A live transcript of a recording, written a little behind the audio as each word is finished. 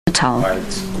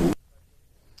KwaZulu-Natal.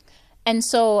 And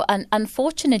so,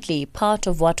 unfortunately, part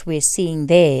of what we're seeing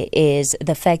there is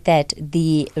the fact that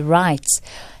the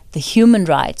human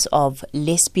rights of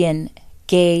lesbian,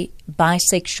 gay,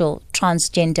 bisexual,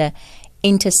 transgender,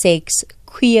 intersex,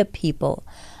 queer people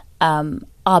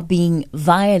are being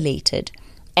violated,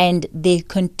 and they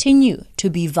continue to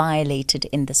be violated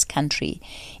in this country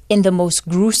in the most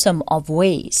gruesome of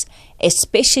ways,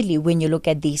 especially when you look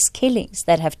at these killings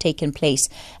that have taken place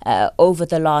over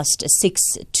the last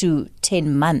 6 to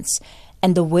 10 months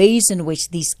and the ways in which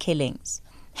these killings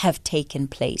have taken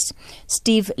place.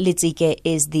 Steve Letsike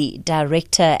is the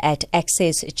director at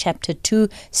Access Chapter 2.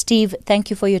 Steve, thank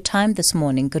you for your time this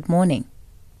morning. Good morning.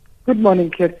 Good morning,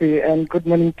 Kathy, and good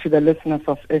morning to the listeners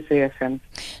of SAFM.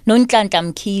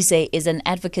 Nonhlanhla Mkhize is an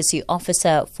advocacy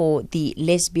officer for the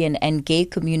Lesbian and Gay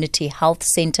Community Health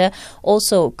Centre,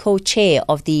 also co-chair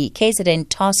of the KZN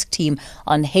Task Team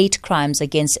on Hate Crimes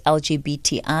Against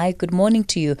LGBTI. Good morning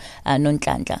to you,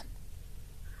 Nonhlanhla.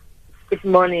 Good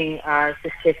morning,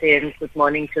 Sister, and good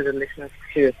morning to the listeners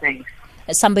too. Thanks.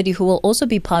 Somebody who will also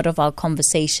be part of our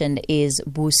conversation is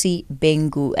Busi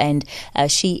Bengu, and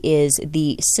she is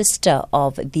the sister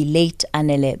of the late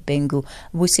Anele Bengu.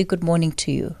 Busi, good morning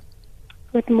to you.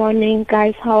 Good morning,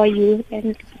 guys. How are you?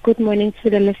 And good morning to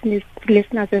the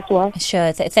listeners as well.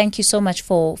 Sure. Thank you so much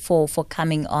for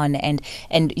coming on, and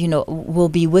we'll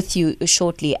be with you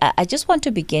shortly. I just want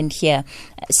to begin here,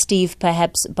 Steve,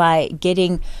 perhaps by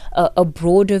getting a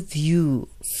broader view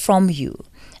from you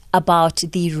about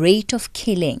the rate of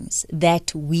killings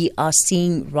that we are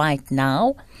seeing right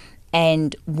now,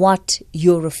 and what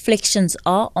your reflections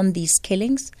are on these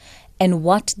killings and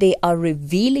what they are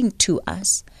revealing to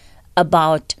us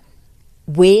about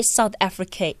where South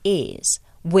Africa is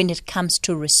when it comes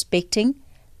to respecting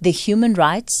the human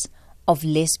rights of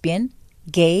lesbian,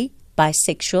 gay,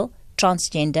 bisexual,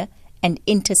 transgender, and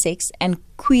intersex and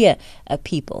queer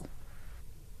people.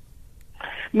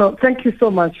 No, thank you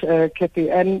so much, Kathy.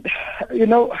 And,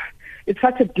 it's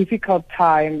such a difficult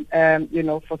time,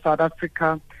 for South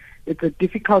Africa. It's a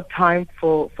difficult time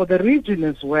for the region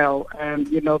as well,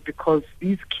 because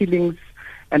these killings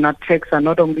and attacks are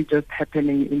not only just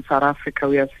happening in South Africa.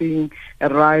 We are seeing a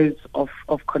rise of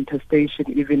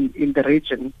contestation even in the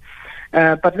region.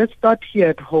 But let's start here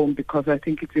at home, because I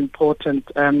think it's important.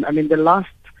 The last,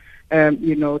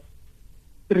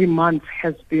 3 months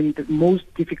has been the most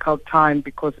difficult time,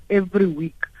 because every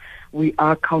week we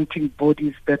are counting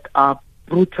bodies that are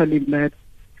brutally murdered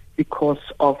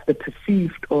because of the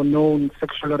perceived or known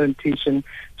sexual orientation,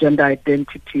 gender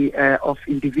identity of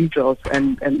individuals.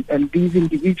 And these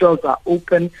individuals are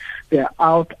open, they're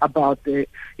out about the,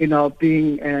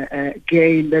 being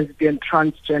gay, lesbian,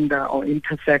 transgender or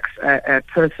intersex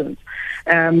persons.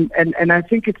 And I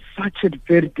think it's such a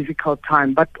very difficult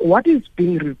time. But what is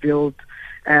being revealed,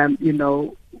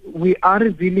 we are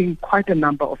revealing quite a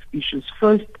number of issues.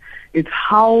 First, it's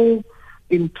how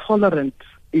intolerant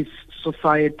is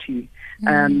society,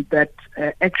 that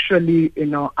actually,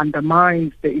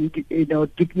 undermines the,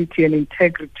 dignity and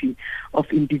integrity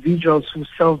of individuals who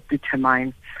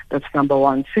self-determine. That's number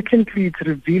one. Secondly, it's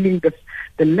revealing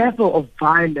the level of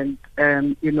violence,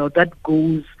 that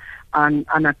goes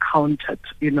unaccounted.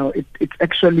 It's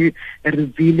actually a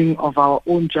revealing of our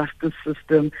own justice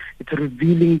system. It's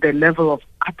revealing the level of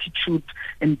attitude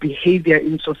and behavior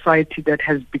in society that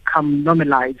has become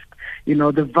normalized.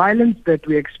 The violence that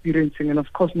we're experiencing, and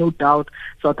of course, no doubt,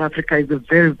 South Africa is a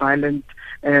very violent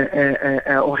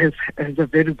or has a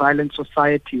very violent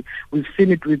society. We've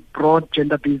seen it with broad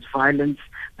gender-based violence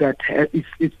that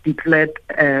is declared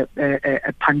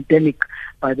a pandemic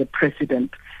by the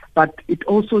president. But it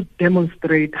also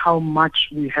demonstrates how much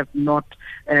we have not,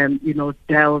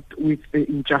 dealt with the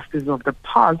injustice of the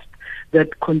past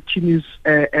that continues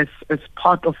as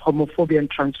part of homophobia and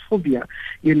transphobia.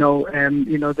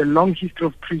 The long history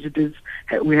of prejudice,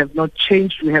 we have not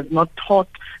changed. We have not taught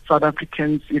South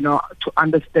Africans, to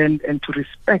understand and to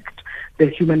respect the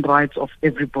human rights of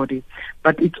everybody.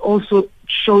 But it's also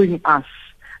showing us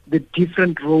the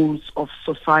different roles of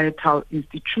societal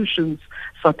institutions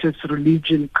such as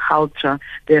religion, culture,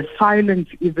 their silence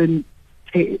even,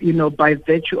 by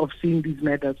virtue of seeing these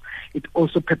matters, it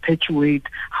also perpetuates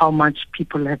how much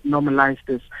people have normalized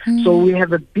this. So we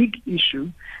have a big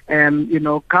issue.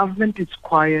 Government is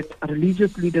quiet,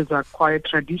 religious leaders are quiet,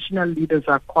 traditional leaders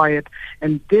are quiet,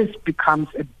 and this becomes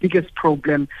a biggest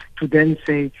problem to then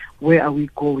say, where are we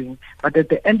going? But at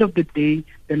the end of the day,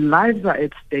 the lives are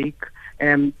at stake.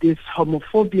 This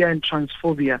homophobia and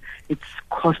transphobia, it's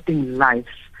costing lives.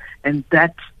 And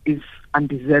that is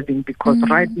undeserving, because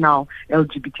right now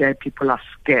LGBTI people are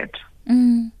scared.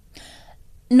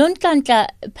 Nonhlanhla,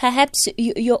 perhaps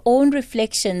your own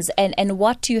reflections and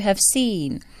what you have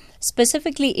seen,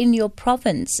 specifically in your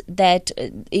province, that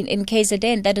in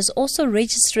KZN, that is also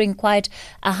registering quite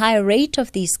a high rate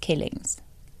of these killings.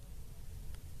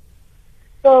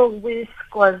 So with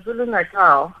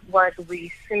KwaZulu-Natal, what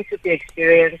we seem to be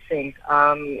experiencing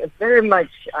is very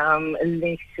much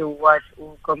linked to what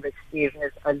Comrade Steve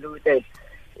has alluded,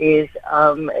 is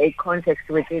a context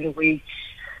within which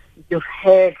you've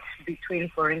had between,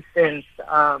 for instance,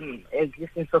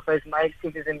 existing so far as my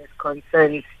activism is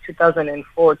concerned,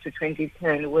 2004 to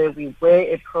 2010, where we were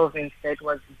a province that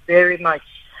was very much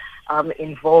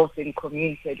involved in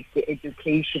community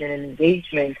education and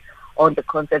engagement on the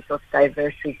concepts of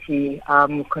diversity,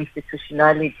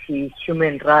 constitutionality,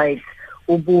 human rights,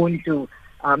 Ubuntu,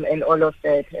 and all of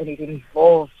that. And it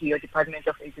involved your Department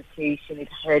of Education, it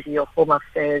had your Home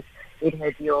Affairs, it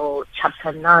had your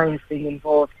Chapter 9 being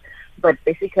involved. But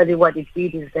basically what it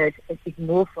did is that it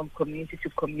moved from community to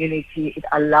community. It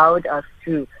allowed us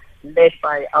to, led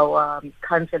by our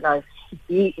councillors,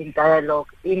 be in dialogue,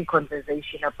 in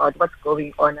conversation about what's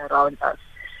going on around us.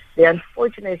 The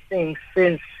unfortunate thing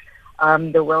since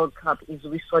the World Cup is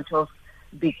we sort of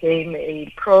became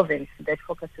a province that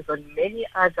focuses on many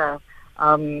other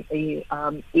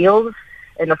ills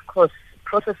and, of course,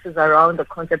 processes around the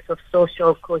concepts of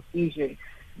social cohesion,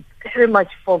 very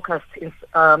much focused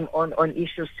on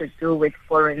issues to do with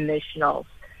foreign nationals,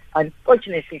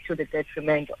 unfortunately to the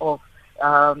detriment of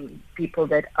people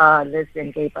that are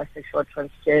lesbian, gay, bisexual,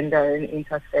 transgender, and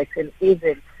intersex, and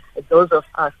even those of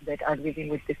us that are living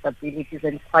with disabilities,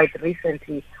 and quite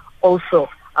recently also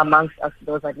amongst us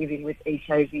those are living with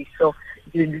HIV. So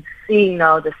you see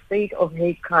now the state of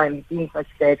hate crime being such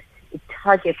that it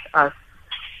targets us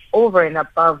over and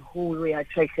above who we are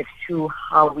attracted to,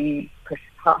 how we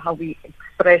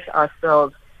express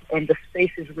ourselves, and the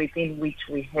spaces within which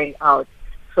we hang out.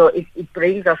 So it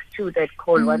brings us to that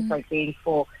call once again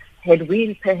for, had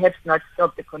we perhaps not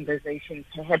stopped the conversation,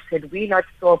 perhaps had we not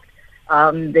stopped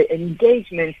the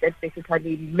engagement that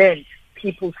basically meant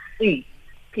people see,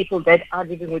 people that are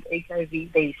living with HIV,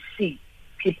 they see,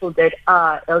 people that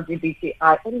are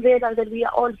LGBTI, and realize that we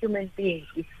are all human beings.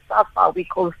 We suffer, we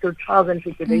go through trials and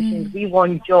tribulations, we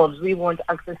want jobs, we want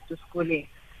access to schooling.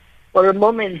 For a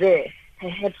moment there,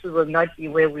 perhaps we will not be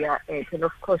where we are at. And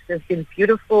of course, there's been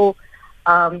beautiful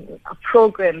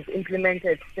programs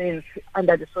implemented since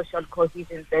under the social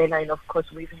cohesion banner, and of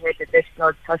course we've had the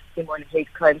National Task Team on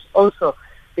Hate Crimes also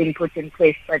being put in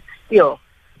place, but still,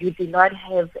 you do not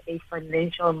have a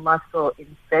financial muscle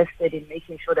invested in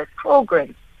making sure that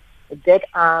programs that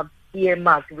are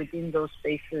earmarked within those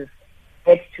spaces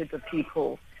get to the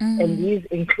people. And these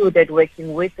included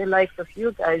working with the likes of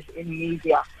you guys in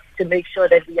media to make sure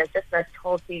that we are just not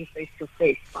talking face to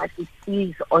face, but it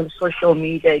is on social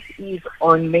media, it is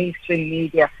on mainstream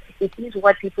media, it is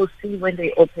what people see when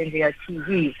they open their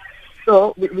TVs.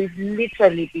 So we've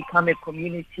literally become a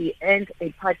community and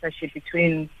a partnership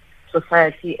between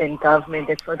society and government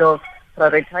that sort of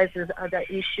prioritizes other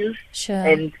issues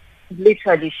and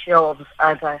literally shelves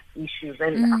other issues.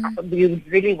 And we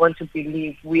really want to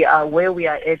believe we are where we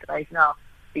are at right now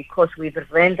because we've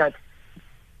rendered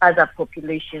other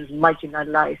populations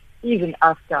marginalized even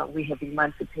after we have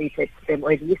emancipated them,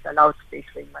 or at least allowed space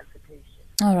for emancipation.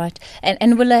 All right.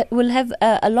 And we'll have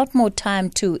a lot more time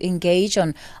to engage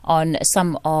on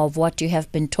some of what you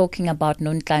have been talking about,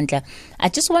 Nonhlanhla. I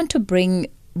just want to bring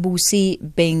Busi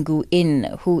Bengu in,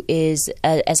 who is,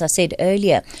 as I said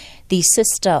earlier, the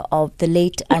sister of the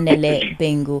late Anele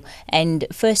Bengu. And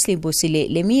firstly,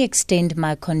 Busi, let me extend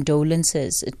my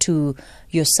condolences to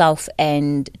yourself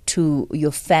and to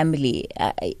your family.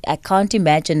 I can't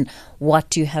imagine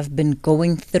what you have been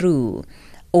going through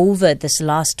over this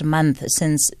last month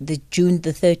since the June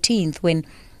the 13th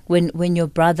when your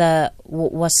brother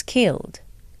was killed.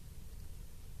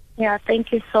 Yeah,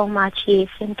 thank you so much. Yes,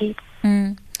 indeed.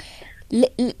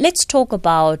 Let's talk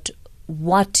about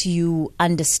what you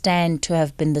understand to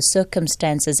have been the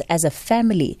circumstances as a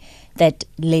family that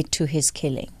led to his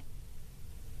killing.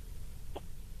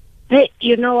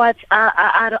 You know what?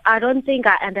 I don't think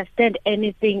I understand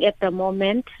anything at the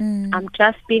moment. I'm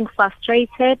just being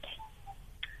frustrated,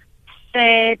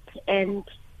 sad, and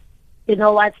you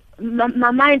know what?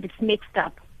 My mind is mixed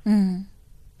up.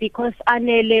 Because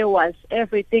Anele was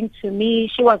everything to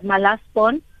me. She was my last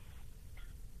born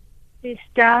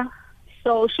sister.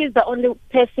 So she's the only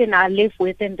person I live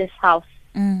with in this house.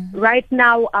 Right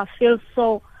now, I feel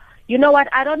so... You know what?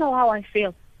 I don't know how I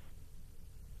feel.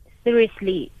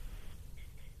 Seriously.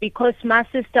 Because my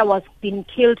sister was being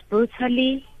killed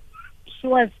brutally. She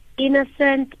was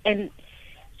innocent and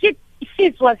she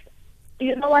was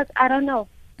you know what? I don't know.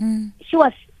 She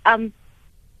was,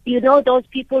 you know, those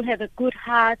people have a good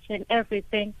heart and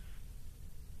everything.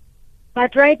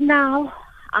 But right now,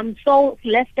 I'm so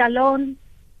left alone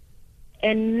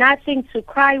and nothing to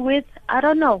cry with. I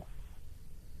don't know.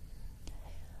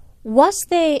 Was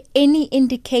there any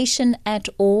indication at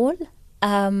all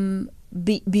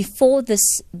before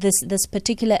this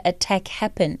particular attack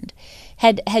happened?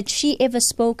 Had she ever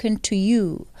spoken to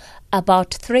you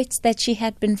about threats that she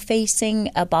had been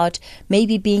facing, about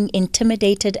maybe being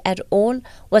intimidated at all?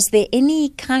 Was there any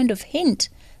kind of hint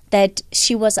that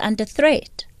she was under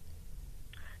threat?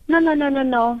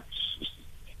 No.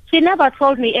 She never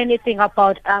told me anything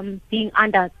about being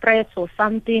under threat or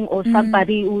something, or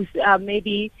somebody who's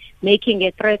maybe making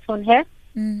a threat on her,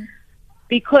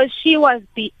 because she was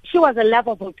a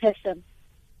lovable person.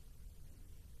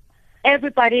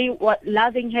 Everybody was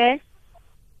loving her,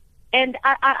 and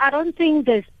I don't think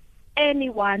there's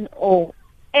anyone or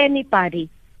anybody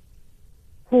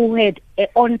who had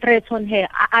on threats on her.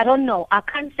 I don't know. I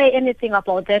can't say anything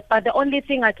about that. But the only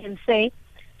thing I can say,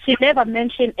 she never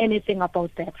mentioned anything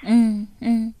about that.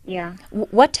 Yeah.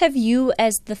 What have you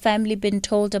as the family been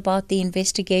told about the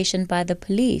investigation by the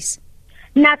police?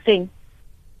 Nothing.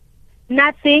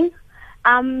 The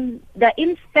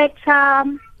inspector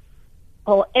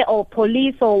or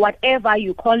police or whatever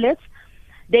you call it,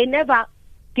 they never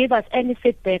give us any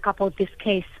feedback about this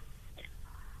case.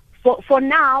 For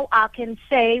now, I can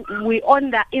say we're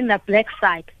in the black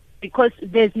side, because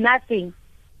there's nothing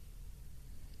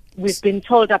we've been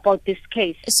told about this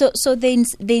case. So the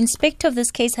inspector of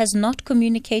this case has not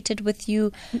communicated with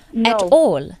you at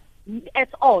all? At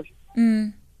all.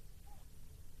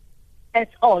 At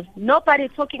all. Nobody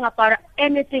talking about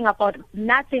nothing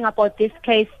about this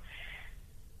case.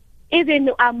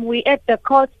 Even we at the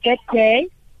court that day,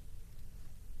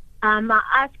 I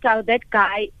asked that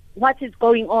guy what is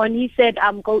going on. He said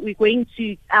we're going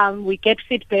to we get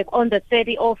feedback on the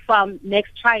 30th of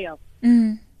next trial.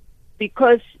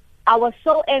 Because I was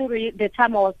so angry the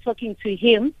time I was talking to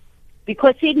him,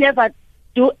 because he never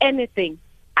do anything.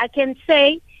 I can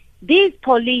say these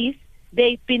police,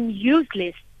 they've been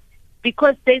useless,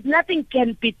 because there's nothing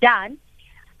can be done.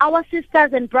 Our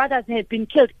sisters and brothers have been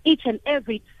killed each and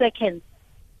every second.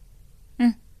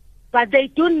 But they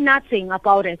do nothing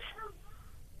about it.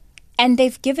 And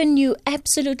they've given you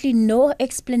absolutely no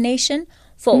explanation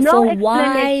for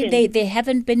why they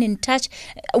haven't been in touch.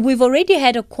 We've already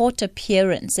had a court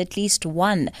appearance, at least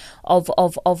one of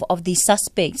the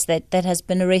suspects that has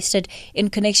been arrested in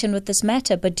connection with this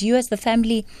matter. But you as the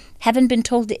family haven't been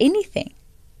told anything.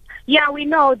 Yeah, we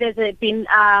know there's been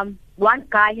one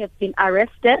guy has been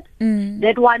arrested.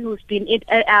 That one who's been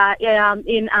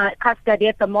in custody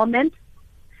at the moment.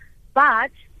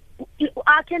 But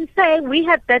I can say we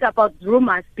have heard about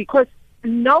rumors, because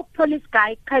no police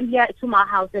guy came here to my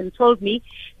house and told me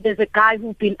there's a guy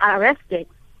who's been arrested.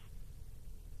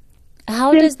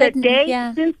 Since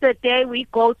the day we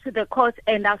go to the court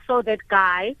and I saw that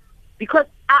guy, because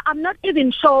I'm not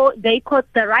even sure they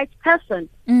caught the right person,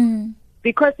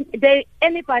 because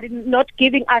anybody not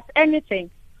giving us anything.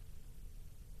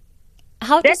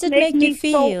 How does it make you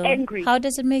feel? So angry. How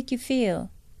does it make you feel?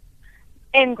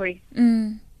 Angry.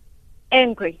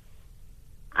 Angry.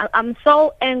 I'm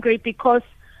so angry, because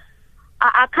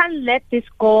I can't let this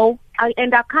go,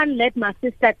 and I can't let my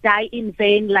sister die in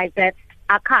vain like that.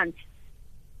 I can't.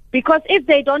 Because if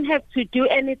they don't have to do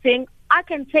anything, I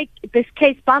can take this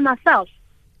case by myself.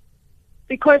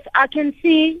 Because I can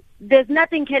see there's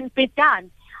nothing can be done.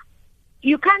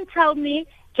 You can't tell me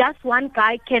just one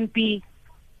guy can be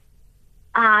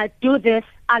do this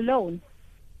alone.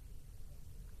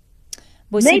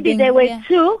 Maybe there were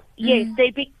two. Yes,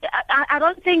 I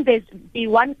don't think there's the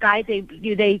one guy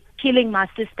they killing my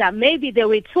sister. Maybe there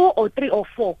were 2 or 3 or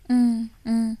 4.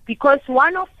 Because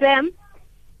one of them,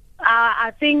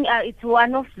 I think it's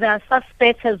one of the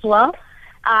suspects as well.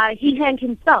 He hanged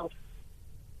himself,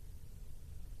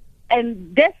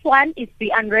 and this one is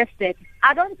the unarrested.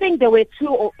 I don't think there were 2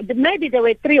 or maybe there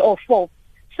were 3 or 4.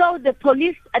 So the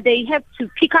police, they have to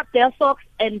pick up their socks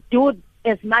and do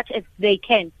as much as they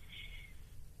can.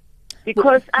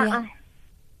 Because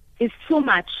it's too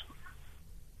much.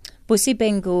 Busi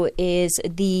Bengu is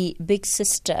the big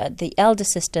sister, the elder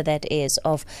sister that is,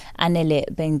 of Anele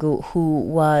Bengu, who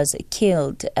was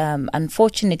killed,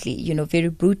 unfortunately, very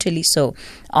brutally so,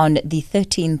 on the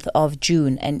 13th of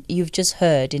June. And you've just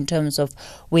heard in terms of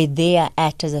where they are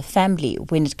at as a family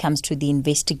when it comes to the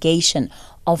investigation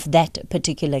of that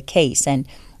particular case. And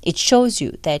it shows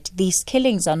you that these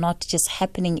killings are not just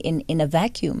happening in a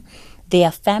vacuum. There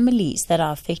are families that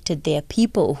are affected. There are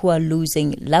people who are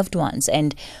losing loved ones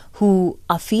and who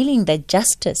are feeling that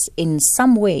justice in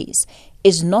some ways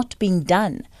is not being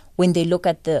done when they look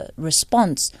at the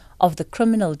response of the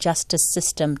criminal justice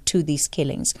system to these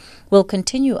killings. We'll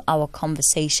continue our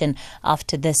conversation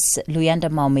after this. Luyanda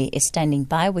Maume is standing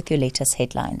by with your latest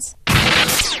headlines.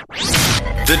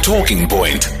 The Talking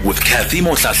Point with Kathy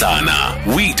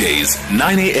Motlatlana. Weekdays,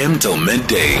 9 a.m. till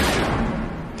midday.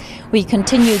 We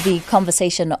continue the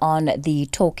conversation on the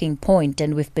Talking Point,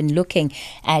 and we've been looking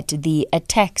at the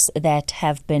attacks that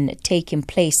have been taking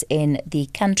place in the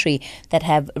country that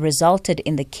have resulted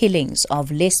in the killings of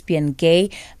lesbian, gay,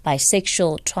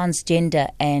 bisexual, transgender,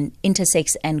 and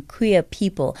intersex and queer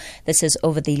people. This is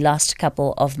over the last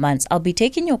couple of months. I'll be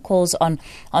taking your calls on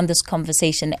this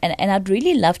conversation, and I'd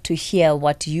really love to hear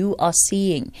what you are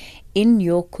seeing in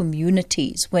your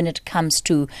communities when it comes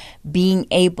to being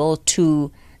able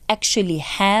to actually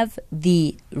have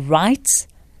the rights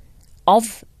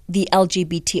of the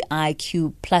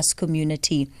LGBTIQ plus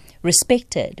community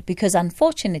respected, because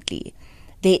unfortunately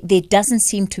there doesn't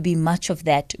seem to be much of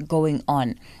that going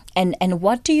on. And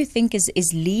what do you think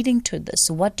is leading to this?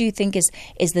 What do you think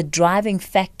is the driving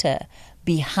factor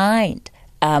behind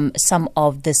some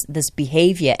of this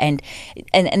behavior? And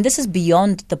this is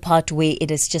beyond the part where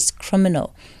it is just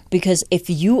criminal. Because if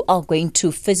you are going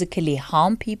to physically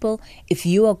harm people, if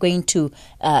you are going to,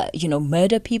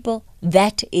 murder people,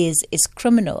 that is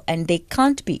criminal, and there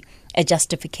can't be a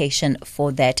justification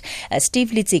for that. Steve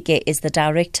Letsike is the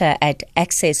director at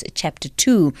Access Chapter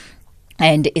 2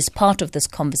 and is part of this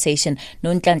conversation.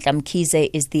 Nonhlanhla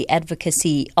Mkhize is the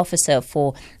advocacy officer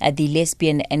for the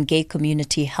Lesbian and Gay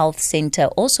Community Health Centre,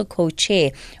 also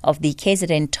co-chair of the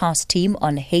KZN Task Team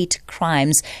on Hate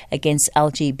Crimes Against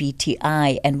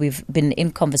LGBTI. And we've been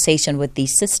in conversation with the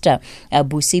sister,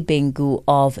 Busi Bengu,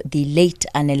 of the late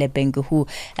Anele Bengu, who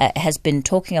has been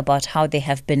talking about how they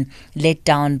have been let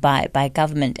down by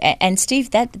government. And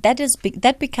Steve,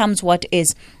 that becomes what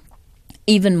is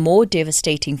even more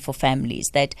devastating for families,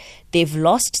 that they've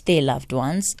lost their loved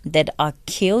ones that are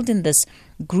killed in this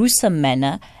gruesome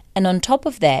manner, and on top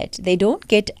of that they don't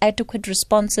get adequate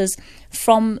responses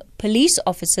from police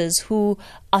officers who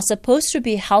are supposed to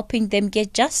be helping them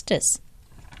get justice.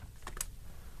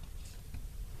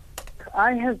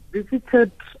 I have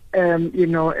visited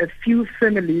a few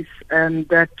families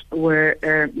that were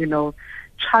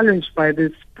challenged by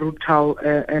this brutal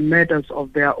murders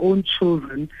of their own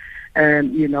children.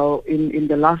 In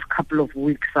the last couple of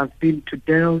weeks, I've been to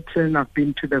Delton, I've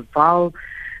been to the Val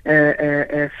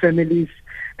families,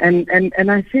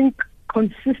 and I think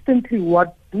consistently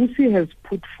what Busi has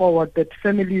put forward, that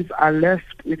families are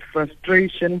left with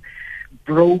frustration,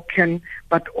 broken,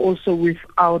 but also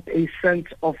without a sense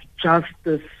of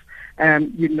justice,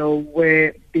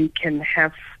 where they can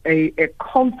have a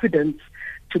confidence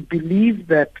to believe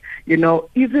that,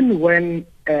 even when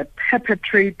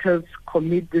perpetrators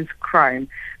commit this crime,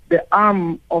 the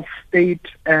arm of state,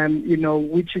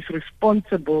 which is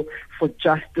responsible for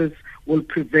justice, will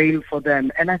prevail for them.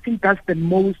 And I think that's the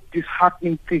most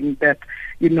disheartening thing, that,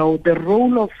 the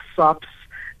role of SABC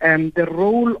and the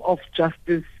role of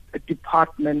Justice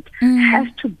Department has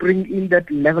to bring in that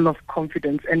level of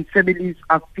confidence, and families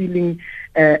are feeling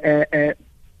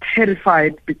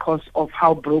terrified because of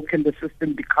how broken the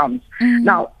system becomes.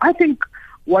 Now, I think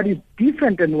what is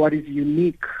different and what is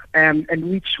unique, and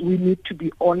which we need to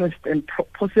be honest and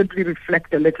possibly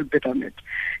reflect a little bit on it.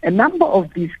 A number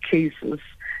of these cases,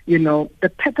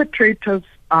 the perpetrators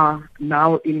are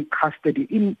now in custody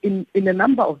in a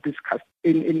number of these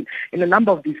in a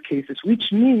number of these cases,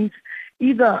 which means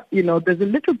either, there's a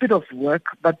little bit of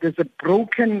work, but there's a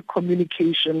broken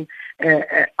communication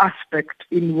aspect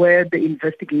in where the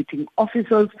investigating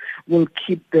officers will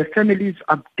keep their families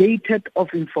updated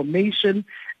of information,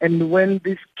 and when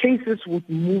these cases would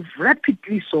move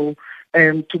rapidly to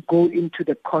go into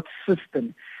the court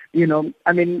system. And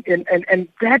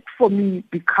that for me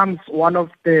becomes one of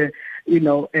the,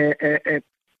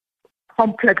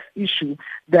 complex issue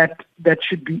that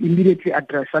should be immediately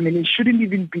addressed. It shouldn't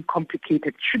even be complicated.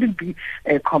 It shouldn't be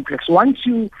complex. Once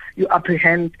you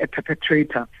apprehend a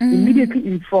perpetrator, immediately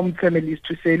inform families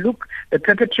to say, look, the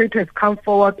perpetrator has come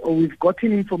forward, or we've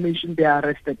gotten information, they are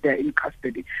arrested, they're in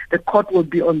custody. The court will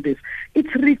be on this.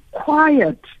 It's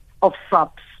required of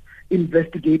SABC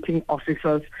investigating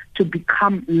officers to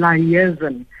become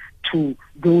liaison to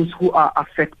those who are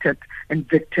affected and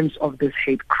victims of this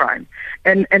hate crime.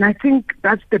 And I think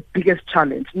that's the biggest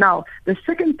challenge. Now, the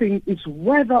second thing is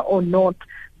whether or not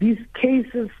these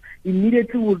cases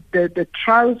immediately the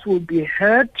trials will be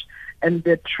heard and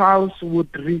the trials would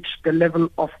reach the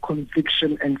level of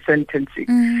conviction and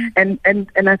sentencing. And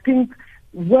I think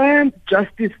where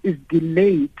justice is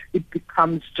delayed, it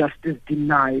becomes justice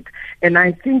denied. And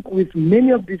I think with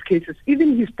many of these cases,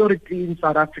 even historically in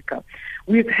South Africa,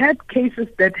 we've had cases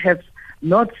that have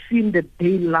not seen the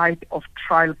daylight of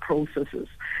trial processes.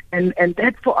 And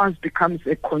that for us becomes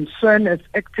a concern as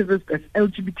activists, as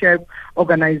LGBTI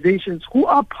organizations who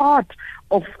are part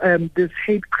of this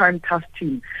hate crime task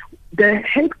team. The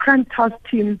hate crime task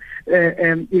team,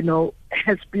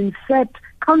 has been set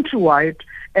countrywide,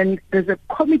 and there's a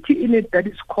committee in it that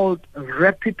is called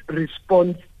Rapid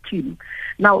Response Team.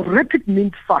 Now, rapid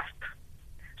means fast.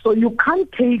 So you can't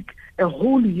take a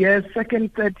whole year,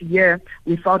 second, third year,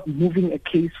 without moving a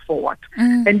case forward.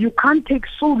 And you can't take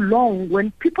so long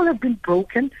when people have been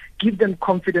broken, give them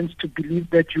confidence to believe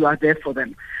that you are there for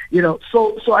them.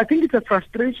 So I think it's a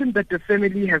frustration that the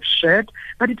family have shared,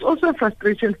 but it's also a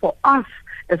frustration for us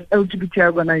as LGBTI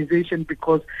organization,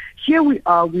 because here we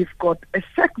are, we've got a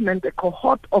segment, a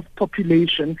cohort of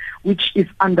population which is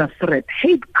under threat.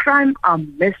 Hate crime are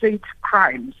message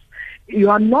crimes. You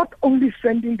are not only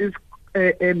sending this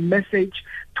a message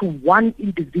to one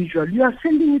individual, you are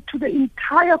sending it to the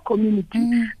entire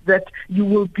community that you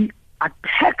will be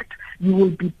attacked, you will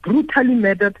be brutally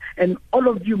murdered, and all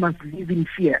of you must live in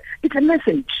fear. It's a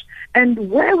message.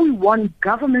 And where we want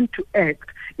government to act,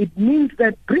 it means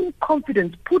that bring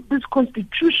confidence, put this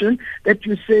constitution that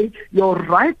you say your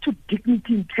right to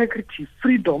dignity, integrity,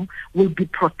 freedom will be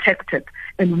protected,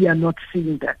 and we are not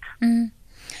seeing that.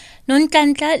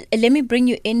 Nonhlanhla, let me bring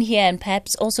you in here and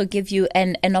perhaps also give you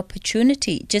an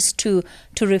opportunity just to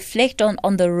reflect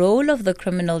on the role of the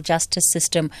criminal justice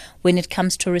system when it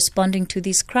comes to responding to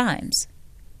these crimes.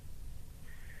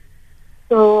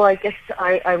 So I guess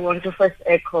I want to first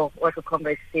echo what the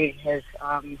comrade Steve has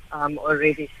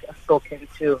already spoken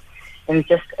to, and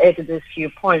just add these few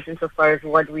points insofar as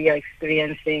what we are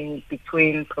experiencing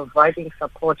between providing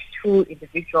support to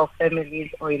individual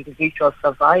families or individual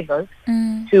survivors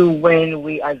to when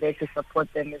we are there to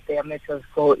support them as their matters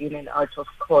go in and out of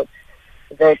court.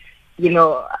 That,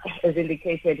 as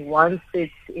indicated, one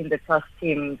sits in the task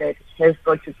team that has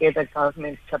brought together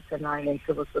government, Chapter 9, and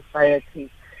civil society.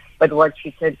 But what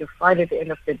you tend to find at the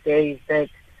end of the day is that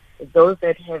those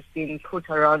that have been put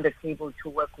around the table to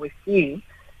work with you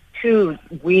to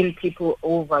win people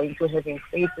over into having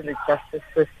faith in the justice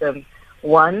system,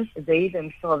 one, they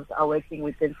themselves are working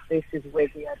within spaces where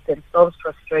they are themselves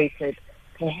frustrated,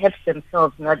 perhaps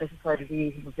themselves not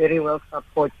necessarily very well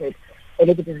supported. And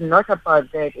if it is not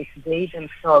about that, if they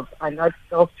themselves are not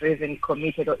self-driven,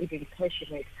 committed, or even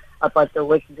passionate about the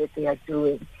work that they are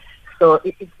doing. So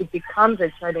it becomes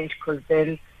a challenge, because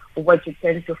then what you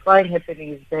tend to find happening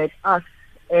is that us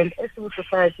and as civil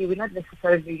society, we're not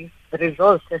necessarily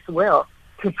resourced as well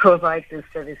to provide these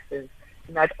services.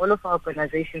 Not all of our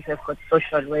organizations have got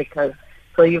social workers.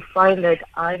 So you find that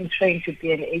I'm trained to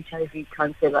be an HIV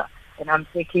counselor, and I'm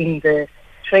taking the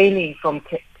training from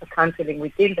counseling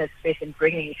within that space and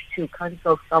bringing it to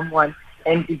counsel someone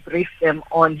and debrief them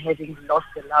on having lost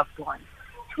a loved one.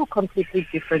 Two completely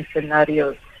different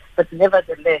scenarios. But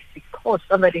nevertheless, because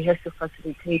somebody has to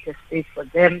facilitate a space for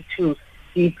them to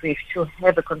debrief, to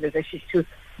have a conversation, to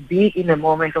be in a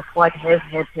moment of what has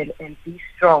happened and be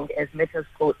strong as matters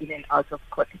go in and out of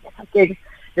court. And again,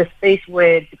 the space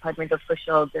where Department of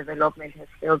Social Development has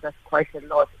failed us quite a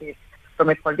lot is from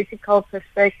a political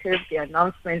perspective. The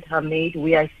announcements are made,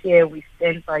 we are here, we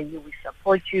stand by you, we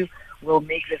support you, we'll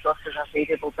make resources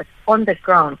available. But on the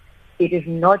ground, it is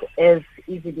not as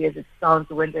easily as it sounds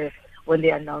when the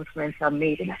announcements are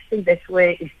made. And I think that's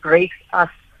where it breaks us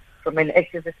from an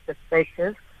activist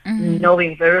perspective,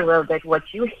 knowing very well that what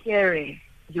you're hearing,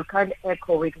 you can't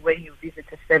echo it when you visit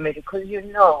a family, because you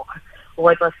know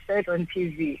what was said on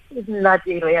TV is not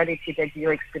the reality that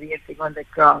you're experiencing on the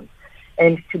ground.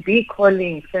 And to be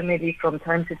calling family from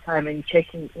time to time and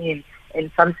checking in,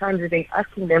 and sometimes even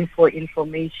asking them for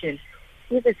information,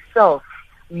 is itself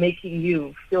making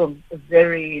you feel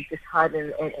very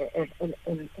disheartened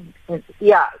and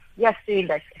seeing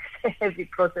that it's a heavy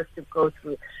process to go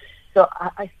through. So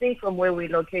I think from where we're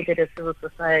located as civil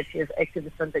society, as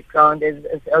activists on the ground, as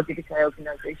LGBTI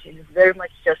organizations, it's very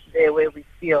much just there where we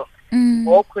feel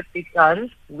more could be done.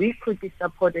 We could be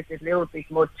supported a little bit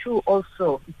more to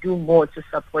also do more to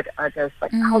support others.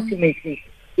 But ultimately,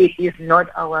 it is not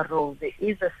our role. There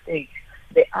is a state,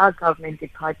 there are government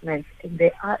departments, and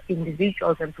there are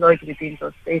individuals employed within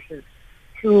those spaces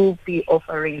to be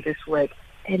offering this work.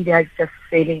 And they are just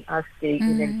failing us day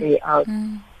in and day out.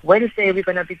 Wednesday, we're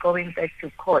going to be going back to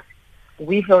court.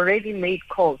 We've already made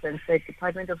calls and said,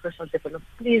 Department of Social Development,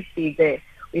 please be there.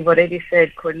 we've already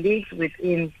said colleagues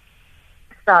within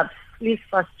SABC, please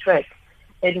fast track.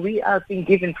 And we have been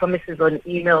given promises on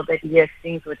email that yes,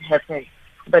 things would happen.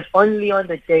 But only on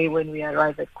the day when we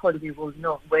arrive at court, we will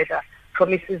know whether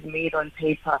promises made on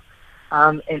paper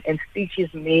and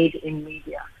speeches made in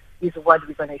media is what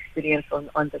we're going to experience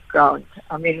on the ground.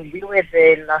 I mean, we were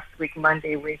there last week,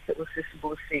 Monday, with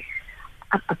Siphamandla.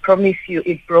 I promise you,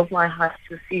 it broke my heart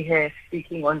to see her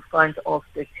speaking on front of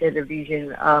the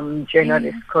television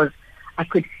journalists, because I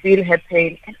could feel her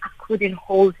pain and I couldn't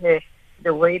hold her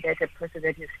the way that a person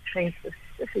that is trained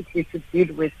specifically to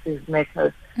deal with these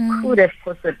matters could have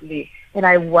possibly. And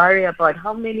I worry about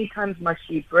how many times must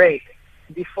she break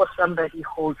before somebody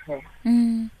holds her.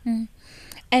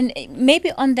 And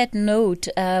maybe on that note,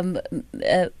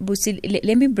 Busi,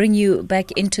 let me bring you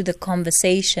back into the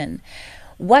conversation.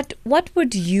 What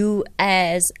would you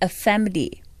as a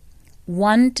family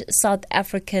want South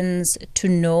Africans to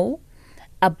know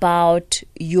about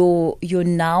your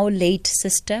now late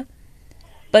sister,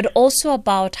 but also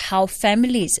about how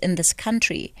families in this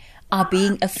country are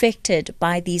being affected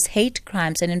by these hate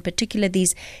crimes, and in particular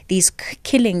these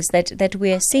killings that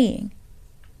we are seeing?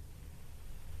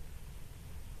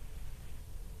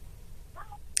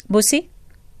 Busi?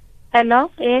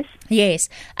 Hello, yes. Yes.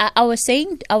 I was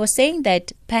saying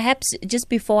that perhaps just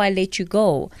before I let you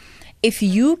go, if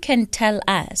you can tell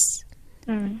us,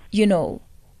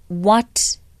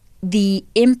 what the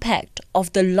impact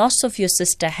of the loss of your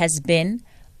sister has been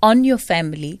on your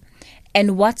family,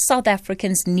 and what South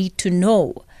Africans need to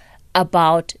know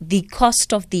about the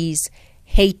cost of these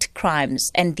hate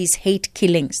crimes and these hate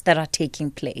killings that are taking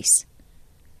place.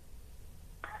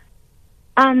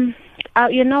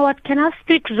 You know what? Can I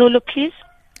speak Zulu, please?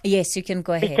 Yes, you can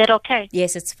go ahead. Is that okay?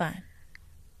 Yes, it's fine.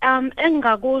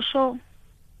 Engakusho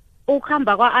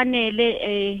ukuhamba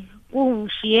kwaAnele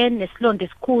kungishiye nesilonda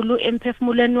esikhulu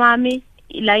emphefumulweni wami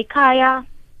la ekhaya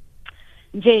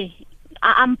nje.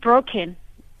 I'm broken.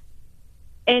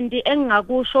 And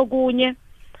engakusho kunye,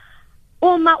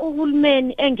 uma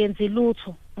uhulumeni engenzi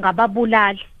lutho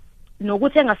ngababulali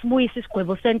nokuthi engasibuyisa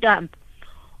isigwebo sentambo,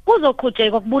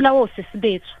 kuzoqhutsheka ukubulawa osisi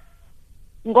bethu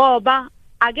ngoba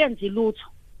akenzi lutho.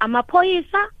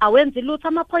 Amaphoyisa awenzi lutho,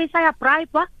 amaphoyisa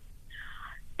ayabribe.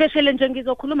 Especially nje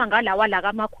ngizokhuluma ngalawa la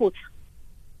kaMakhutha.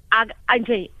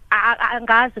 Nje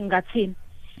angazi ngathini.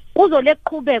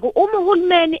 Kuzoleqhubeka uma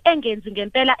uhulumeni engenzi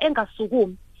ngempela,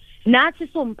 engasukumi, nathi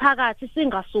somphakathi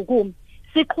singasukumi,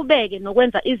 siqhubeke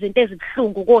nokwenza izinto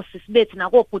ezibhlungu kosisi bethu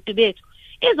nakobhuti bethu,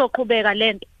 izoqhubeka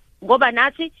lento ngoba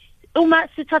nathi uma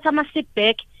sithatha ama sit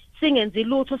back singenzi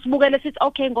lutho, sibukele sithi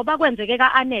okay ngoba kwenzeke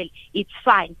kaAnele it's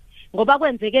fine, ngoba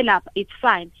kwenzeke lapha it's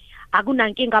fine,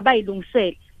 akunankinga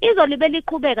abayilungisele, izolibela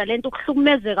iqhubeka lento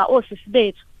ukuhlukumezeka osisi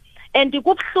bethu. And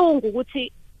kubhlungu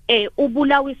ukuthi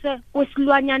ubulawise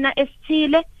kwesilwanyana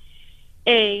esithile,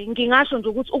 ngingasho nje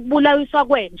ukuthi ukubulawiswa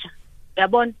kwenja,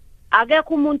 yabona,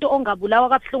 akekho umuntu ongabulawa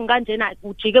kabuhlungu kanjena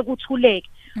ujike kuthuleke.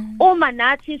 Uma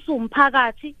nathi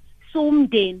siwumphakathi,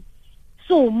 siwumndeni,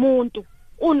 siwumuntu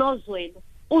unozwelo,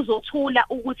 uzothula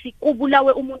ukuthi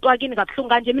kubulawe umuntu wakini kabuhlungu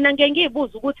kanje. Mina ngeke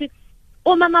ngiyibuza ukuthi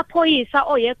uma amaphoyisa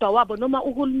oyedwa wabo noma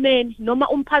uhulumeni noma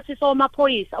umphathisi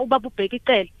wamaphoyisa ubaba ubheka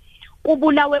icele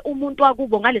kubulawe umuntu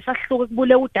wakubo ngalesa sihluku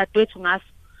kubule udadewethu ngaso,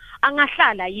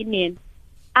 angahlala yini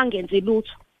angenzi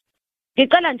lutho?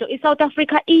 Ngicela nje iSouth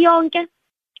Africa iyonke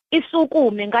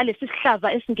isukume ngalesi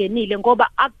sihlava esingenile ngoba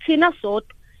akuthina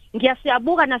sodwa.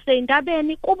 Ngiyasiyabuka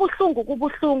naseyindabeni,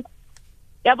 kubuhlungu.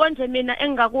 Yabona nje mina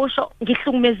engakusho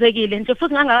ngihlukumezekile nje,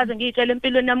 futhi ngangakaze ngiyitshele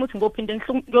empilweni nami ukuthi ngophinde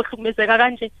ngiyohlukumezeka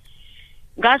kanje.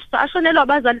 Ngasho ashonelwa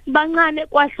abazali sibancane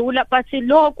kwadlula, but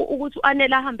lokhu ukuthi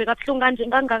uAnele ahambe kabuhlungu kanje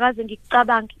ngangakaze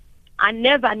ngikucabange. I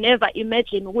never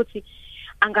imagine ukuthi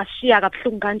angashiya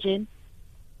kabuhlungu kanjena.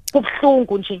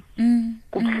 Kubhlungu nje.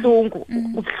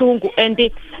 Kubhlungu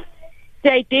and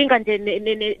siyayidinga nje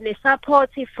ne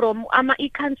support from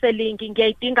i-counseling,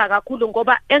 ngiyayidinga kakhulu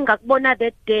ngoba engakubona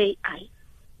that day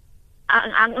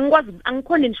angikwazi,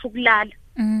 angikhona ngisho ukulala.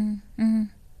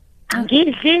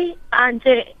 Angidli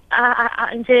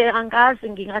nje angazi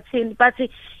ngingathini, but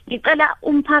ngicela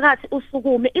umphakathi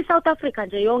usukume, iSouth Africa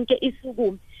nje yonke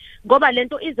isukume ngoba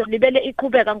lento izolibele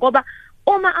iqhubeka ngoba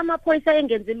uma amaphoyisa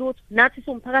engenzi lutho nathi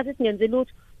siwumphakathi singenzi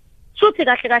lutho, shuthi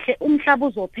kahle umhlaba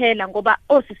uzophela ngoba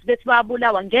osisi bethu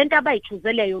bayabulawa ngento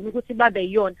abayichuzele yona ukuthi babe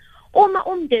yiyona. Uma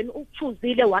umndeni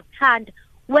ukuchuzile wakuthanda,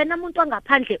 wena umuntu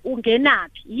wangaphandle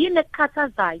ungenapi? Yini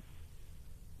ekukhathazayo?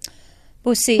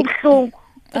 Busi,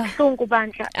 Ubhlungu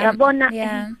bandla, yabona.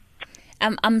 Yeah.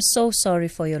 I'm so sorry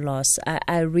for your loss.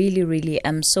 I really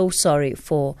am so sorry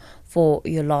for for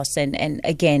your loss. And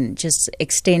again, just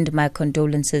extend my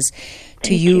condolences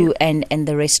to you and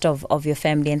the rest of your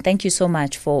family. And thank you so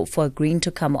much for agreeing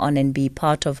to come on and be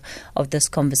part of this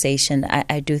conversation.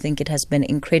 I do think it has been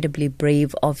incredibly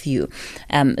brave of you.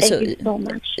 Thank you so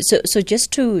much. So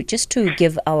just to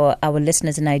give our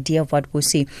listeners an idea of what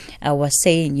Busi was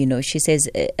saying, she says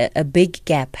a big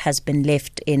gap has been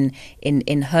left in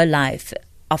her life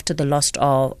after the loss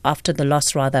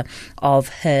of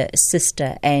her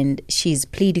sister, and she's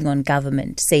pleading on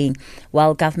government, saying,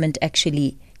 well, government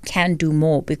actually can do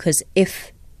more, because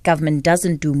if government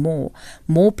doesn't do more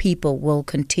people will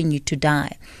continue to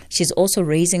die. She's also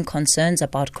raising concerns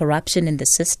about corruption in the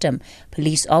system,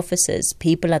 police officers,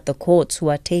 people at the courts who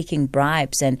are taking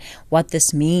bribes, and what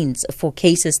this means for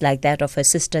cases like that of her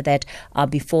sister that are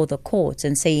before the courts,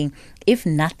 and saying if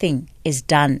nothing is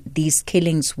done, these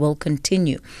killings will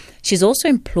continue. She's also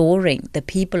imploring the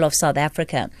people of South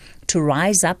Africa to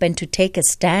rise up and to take a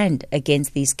stand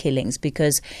against these killings,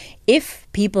 because if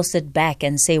people sit back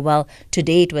and say, well,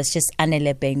 today it was just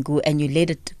Anele Bengu and you let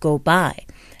it go by,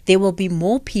 there will be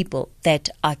more people that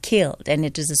are killed, and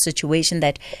it is a situation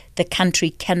that the country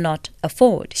cannot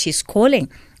afford. She's calling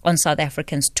on South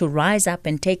Africans to rise up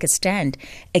and take a stand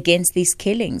against these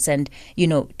killings, and,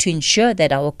 to ensure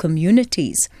that our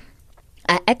communities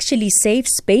are actually safe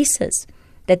spaces,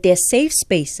 that they're safe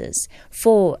spaces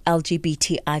for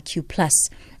LGBTIQ plus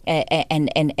and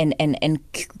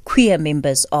queer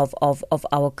members of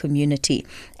our community.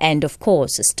 And of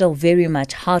course, still very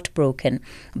much heartbroken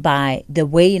by the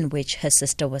way in which her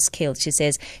sister was killed. She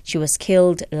says she was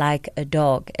killed like a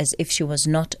dog, as if she was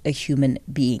not a human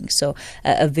being. So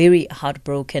a very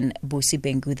heartbroken Busi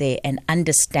Bengu there, and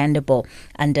understandable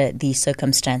under these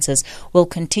circumstances. We'll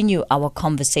continue our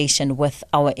conversation with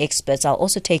our experts. I'll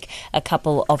also take a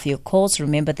couple of your calls.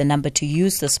 Remember, the number to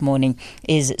use this morning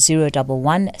is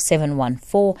 011-714-2006.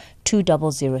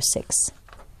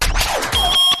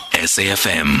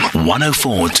 SAFM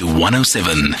 104 to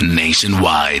 107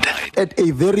 nationwide. At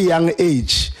a very young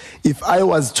age, if I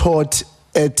was taught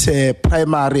at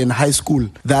primary and high school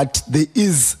that there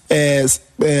is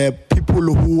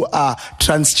people who are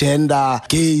transgender,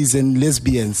 gays and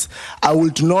lesbians, I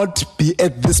would not be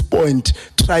at this point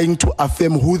trying to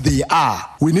affirm who they are.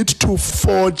 We need to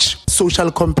forge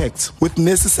social compacts with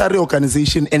necessary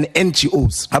organizations and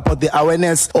NGOs about the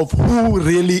awareness of who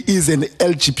really is an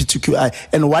LGBTQI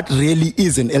and what really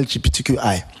is an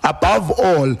LGBTQI. Above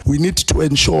all, we need to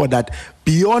ensure that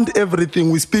beyond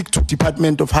everything, we speak to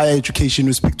Department of Higher Education,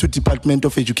 we speak to Department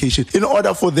of Education, in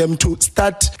order for them to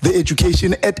start the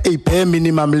education at a bare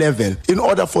minimum level, in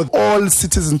order for all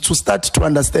citizens to start to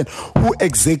understand who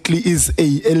exactly is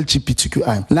a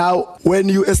LGBTQI. Now, when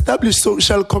you establish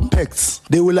social compacts,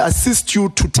 they will assist you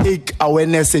to take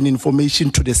awareness and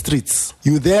information to the streets.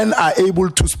 You then are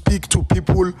able to speak to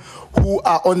people who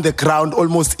are on the ground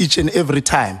almost each and every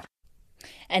time.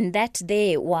 And that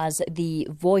there was the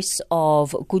voice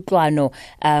of Kutlwano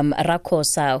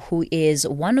Rakhosa, who is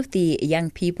one of the young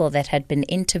people that had been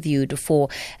interviewed for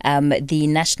the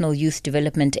National Youth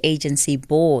Development Agency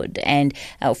board. And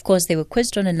of course, they were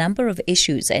quizzed on a number of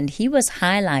issues, and he was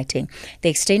highlighting the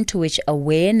extent to which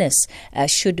awareness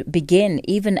should begin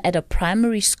even at a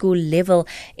primary school level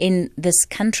in this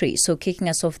country. So kicking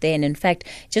us off there, and in fact,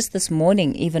 just this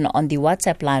morning, even on the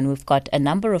WhatsApp line, we've got a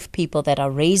number of people that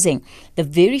are raising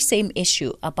the very same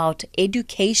issue about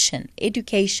education.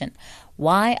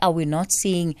 Why are we not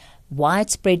seeing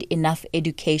widespread enough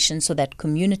education so that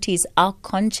communities are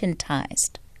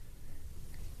conscientized?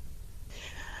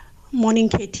 Morning,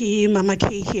 Katie. Mama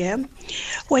K here.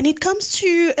 When it comes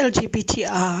to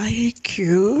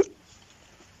LGBTIQ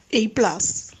A+,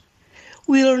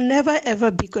 we'll never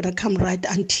ever be going to come right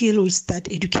until we start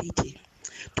educating.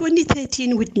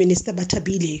 2013 with Minister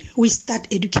Batabile, we start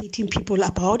educating people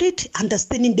about it,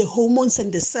 understanding the hormones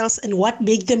and the cells and what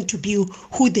make them to be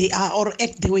who they are or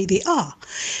act the way they are.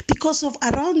 Because of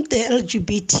around the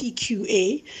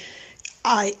LGBTQA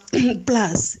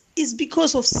plus is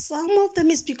because of some of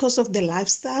them is because of the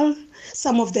lifestyle,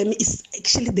 some of them is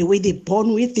actually the way they're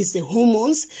born with, is the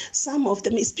hormones, some of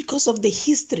them is because of the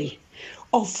history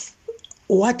of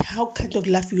how kind of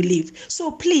life you live.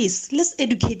 So please, let's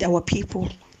educate our people.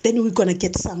 Then we're going to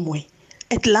get somewhere.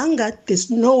 At Langa, there's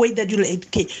no way that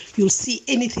you'll see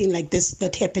anything like this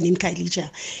that happened in Kailija.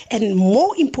 And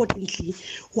more importantly,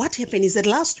 what happened is that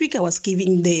last week I was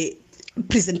giving the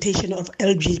presentation of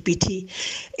LGBT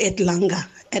at Langa,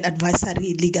 at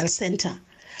Advisory Legal Center.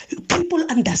 People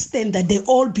understand that they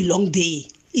all belong there.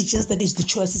 It's just that it's the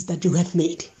choices that you have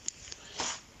made.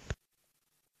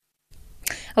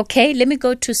 Okay, let me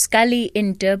go to Scully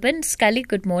in Durban. Scully,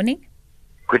 good morning.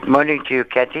 Good morning to you,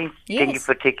 Kathy. Yes. Thank you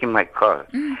for taking my call.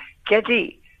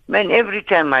 Kathy, man, every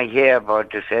time I hear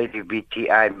about this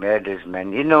LGBTI murders,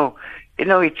 man, you know,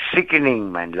 it's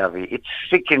sickening, man, lovey. It's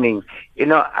sickening.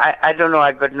 I don't know.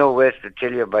 I got no words to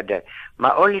tell you about that.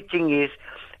 My only thing is,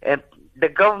 the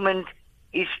government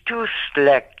is too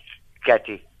slack,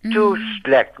 Kathy. Too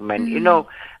slack, man.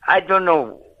 I don't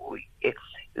know.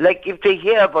 Like, if they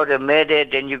hear about a murder,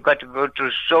 then you got to go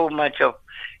through so much of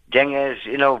jangers,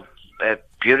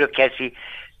 bureaucracy.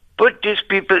 Put these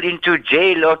people into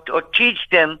jail or teach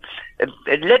them.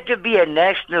 Let there be a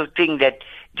national thing that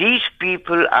these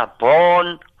people are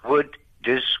born with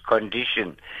this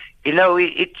condition.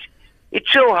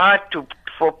 It's so hard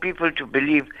for people to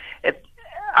believe.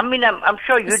 I'm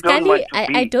sure you don't want to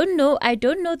be. I don't know. I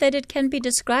don't know that it can be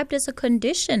described as a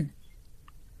condition.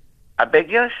 I beg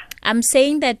yours? I'm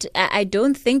saying that I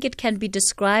don't think it can be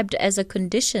described as a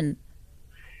condition.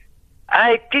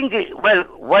 I think,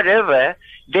 whatever,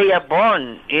 they are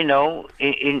born,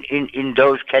 in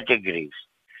those categories.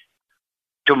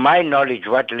 To my knowledge,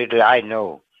 what little I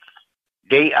know,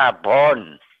 they are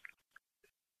born.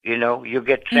 You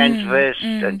get transversed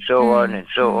and so on and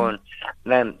so on.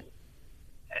 Man,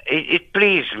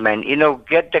 please, man,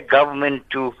 get the government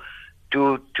to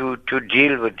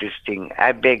deal with this thing.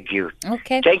 I beg you.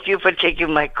 Okay. Thank you for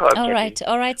taking my call. All right,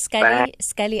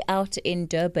 Scully out in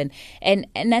Durban. And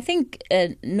I think,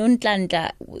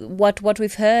 Nonhlanhla, what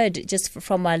we've heard just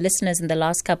from our listeners in the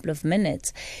last couple of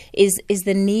minutes is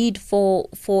the need for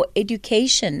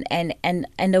education and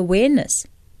awareness.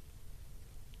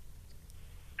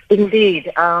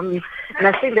 Indeed. And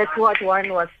I think that's what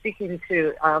one was speaking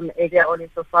to earlier on,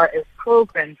 insofar as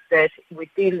programs that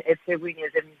within eThekwini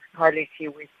as a municipality,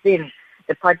 within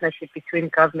the partnership between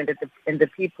government and the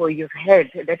people, you've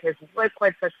had that has worked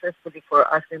quite successfully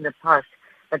for us in the past,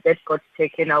 but that got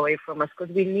taken away from us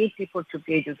because we need people to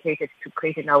be educated to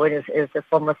create an awareness, as the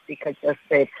former speaker just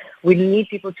said. We need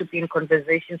people to be in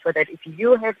conversation so that if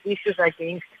you have issues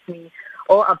against me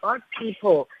or about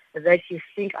people that you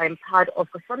think I'm part of,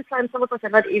 because sometimes some of us are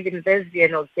not even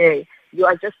lesbian or gay. You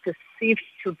are just perceived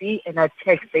to be an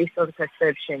attack based on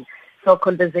perception. So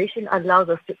conversation allows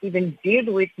us to even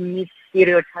deal with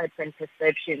stereotypes and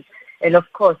perceptions. And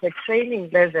of course, at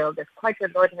training level, there's quite a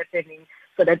lot happening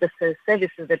so that the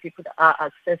services that people are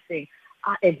accessing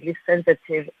are at least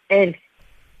sensitive and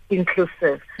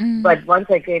inclusive. But once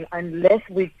again, unless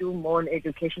we do more in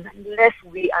education, unless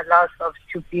we allow ourselves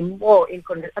to be more in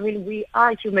conversation, we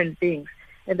are human beings,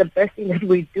 and the best thing that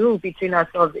we do between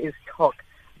ourselves is talk,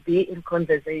 be in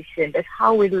conversation. That's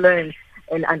how we learn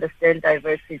and understand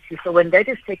diversity. So when that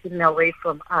is taken away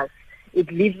from us, it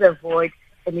leaves a void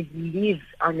and it leaves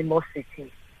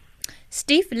animosity.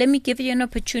 Steve, let me give you an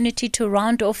opportunity to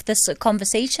round off this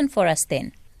conversation for us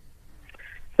then.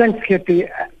 Thanks, Kathy.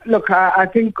 Look, I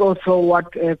think also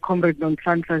what Comrade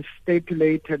Nonhlanhla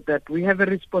stipulated, that we have a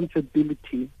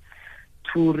responsibility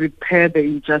to repair the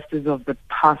injustice of the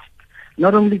past,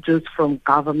 not only just from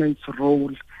government's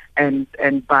role and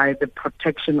by the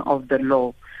protection of the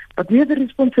law, but we have a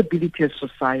responsibility as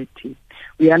society.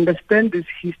 We understand this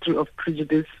history of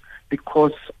prejudice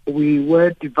because we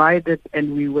were divided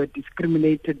and we were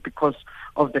discriminated because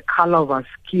of the color of our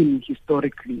skin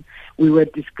historically. We were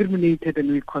discriminated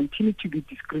and we continue to be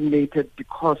discriminated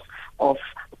because of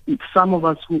some of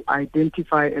us who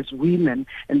identify as women,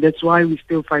 and that's why we're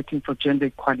still fighting for gender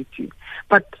equality.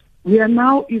 But we are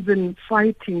now even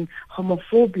fighting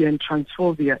homophobia and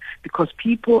transphobia because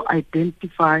people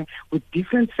identify with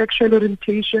different sexual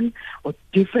orientation or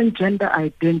different gender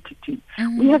identity.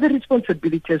 We have a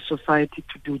responsibility as society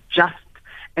to do just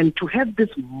and to have this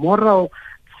moral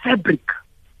fabric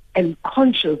and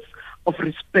conscious of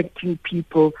respecting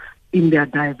people in their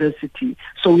diversity.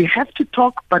 So we have to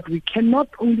talk, but we cannot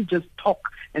only just talk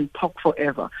and talk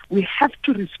forever. We have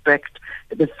to respect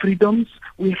the freedoms,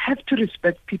 we have to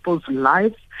respect people's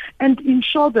lives and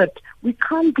ensure that we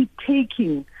can't be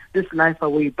taking this life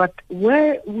away. But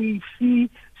where we see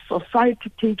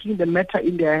society taking the matter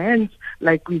in their hands,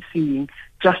 like we're seeing,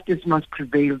 justice must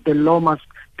prevail, the law must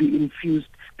be infused,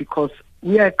 because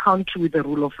we are a country with the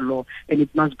rule of law and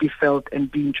it must be felt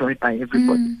and be enjoyed by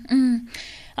everybody.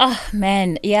 Oh,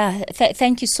 man. Yeah.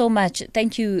 Thank you so much.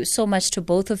 Thank you so much to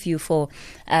both of you for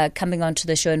coming onto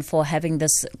the show and for having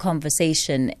this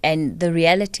conversation. And the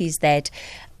reality is that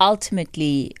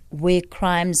ultimately, where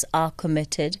crimes are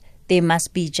committed, there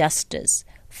must be justice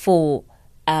for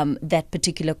that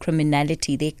particular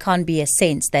criminality. There can't be a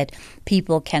sense that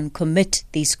people can commit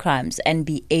these crimes and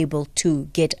be able to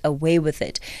get away with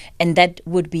it. And that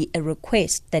would be a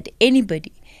request that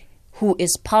anybody who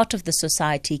is part of the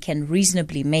society can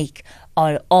reasonably make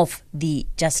of the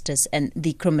justice and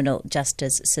the criminal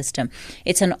justice system.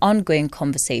 It's an ongoing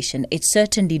conversation. It's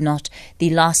certainly not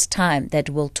the last time that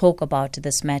we'll talk about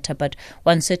this matter, but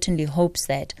one certainly hopes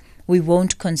that we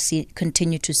won't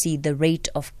continue to see the rate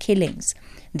of killings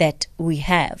that we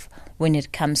have when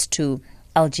it comes to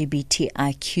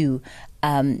LGBTIQ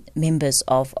members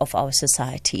of our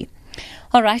society.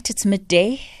 All right, it's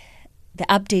midday. The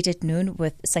update at noon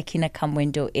with Sakina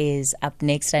Kamwendo is up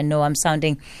next. I know I'm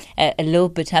sounding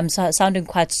sounding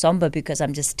quite somber because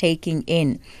I'm just taking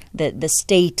in the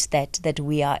state that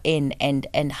we are in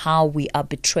and how we are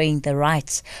betraying the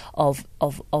rights of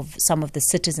some of the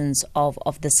citizens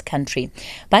of this country.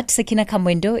 But Sakina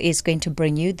Kamwendo is going to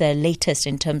bring you the latest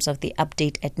in terms of the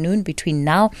update at noon between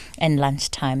now and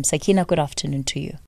lunchtime. Sakina, good afternoon to you.